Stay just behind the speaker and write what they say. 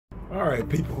All right,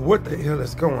 people, what the hell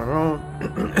is going on?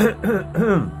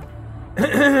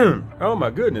 Oh my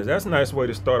goodness, that's a nice way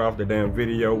to start off the damn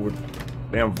video with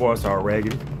damn voice all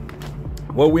raggedy.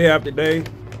 What we have today,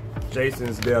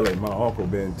 Jason's Deli. My uncle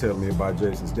been telling me about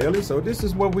Jason's Deli, so this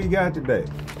is what we got today.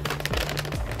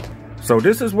 So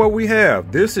this is what we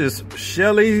have. This is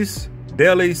Shelly's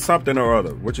Deli something or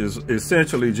other, which is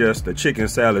essentially just a chicken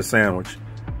salad sandwich.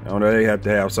 I don't know, they have to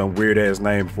have some weird ass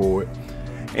name for it.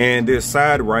 And this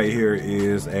side right here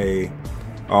is a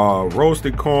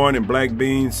roasted corn and black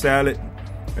bean salad.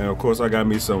 And of course I got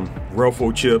me some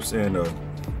ruffle chips and a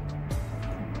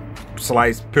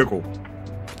sliced pickle.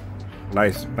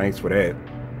 Nice, thanks for that.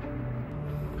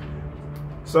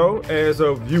 So as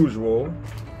of usual,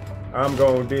 I'm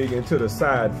gonna dig into the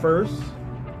side first.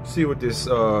 See what this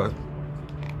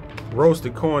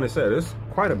roasted corn is. There's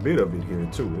quite a bit of it here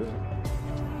too.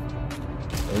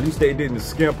 At least they didn't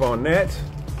skimp on that.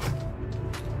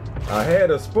 I had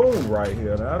a spoon right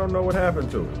here, and I don't know what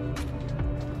happened to it.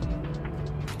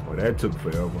 Well, that took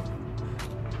forever.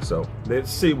 So let's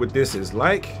see what this is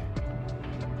like.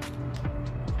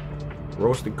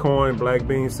 Roasted corn, black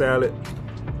bean salad.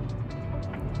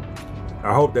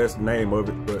 I hope that's the name of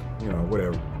it, but you know,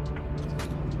 whatever.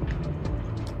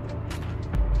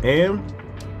 And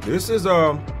this is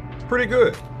pretty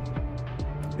good.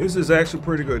 This is actually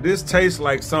pretty good. This tastes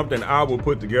like something I would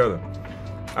put together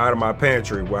out of my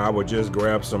pantry, where I would just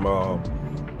grab some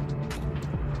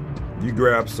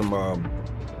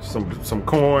some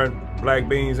corn, black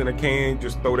beans in a can,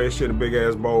 just throw that shit in a big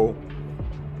ass bowl.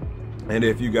 And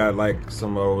if you got like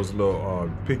some of those little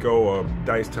pico or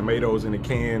diced tomatoes in a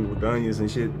can with the onions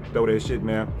and shit, throw that shit in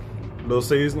there. A little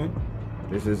seasoning.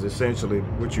 This is essentially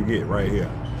what you get right here.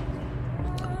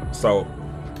 So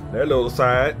that little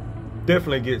side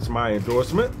definitely gets my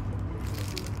endorsement.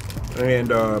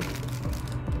 And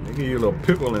they give you a little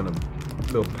pickle in a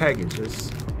little package. If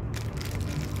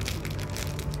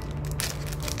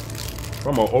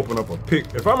I'm gonna open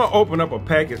up a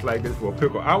package like this for a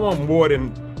pickle, I want more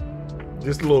than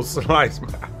this little slice.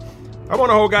 I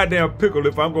want a whole goddamn pickle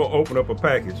if I'm gonna open up a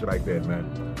package like that, man.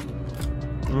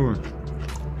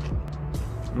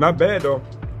 Not bad though.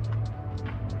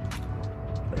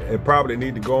 It probably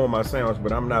need to go on my sandwich,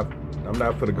 but I'm not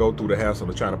gonna go through the hassle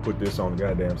of trying to put this on the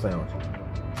goddamn sandwich.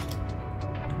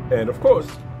 And of course,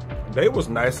 they was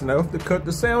nice enough to cut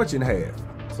the sandwich in half.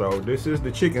 So this is the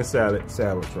chicken salad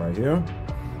sandwich right here.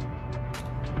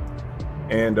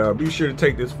 And be sure to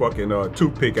take this fucking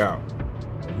toothpick out.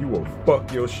 You will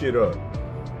fuck your shit up.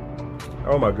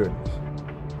 Oh my goodness.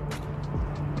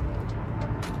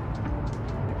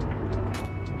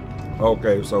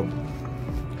 Okay, so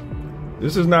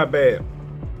this is not bad.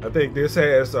 I think this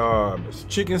has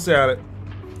chicken salad.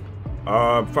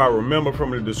 If I remember from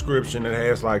the description, it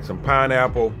has like some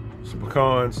pineapple, some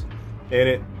pecans in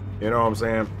it. You know what I'm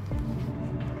saying?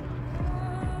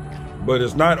 But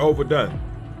it's not overdone.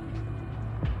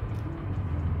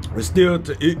 It's still,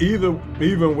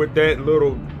 even with that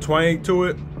little twang to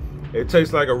it, it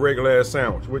tastes like a regular ass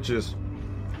sandwich, which is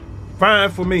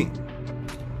fine for me.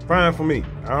 Fine for me.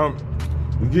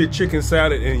 You get chicken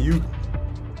salad and you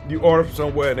order from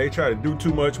somewhere and they try to do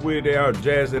too much with it, they'll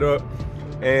jazz it up,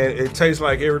 and it tastes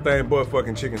like everything but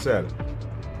fucking chicken salad.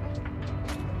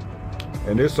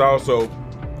 And this also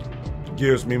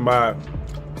gives me my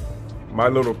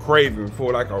little craving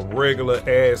for like a regular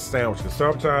ass sandwich. Cause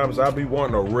sometimes I be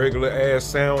wanting a regular ass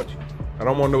sandwich. I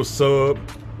don't want no sub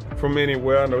from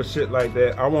anywhere, no shit like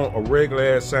that. I want a regular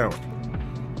ass sandwich.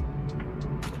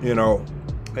 You know,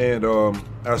 and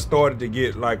I started to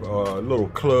get like a little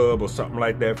club or something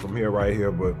like that from here right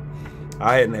here, but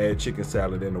I hadn't had chicken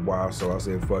salad in a while, so I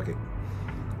said fuck it.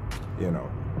 You know,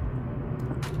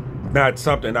 not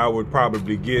something I would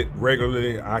probably get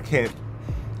regularly. I can't,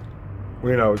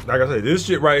 you know, like I said, this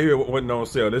shit right here wasn't on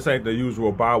sale. This ain't the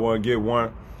usual buy one get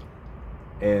one,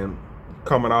 and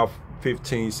coming off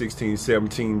 $15, $16,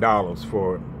 $17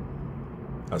 for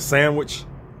a sandwich.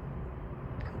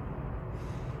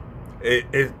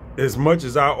 It as much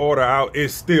as I order out,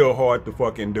 it's still hard to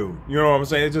fucking do. You know what I'm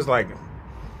saying? It's just like,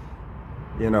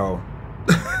 you know,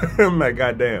 I'm like,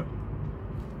 goddamn.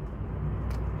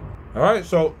 All right,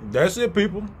 so that's it,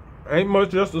 people. Ain't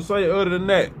much else to say other than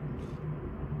that.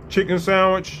 Chicken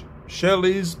sandwich,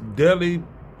 Shelly's Deli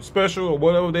special, or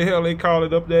whatever the hell they call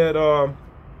it up there at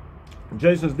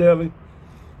Jason's Deli,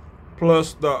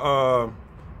 plus the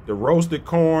roasted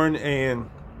corn and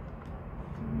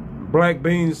black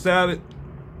bean salad.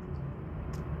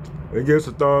 It gets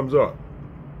a thumbs up.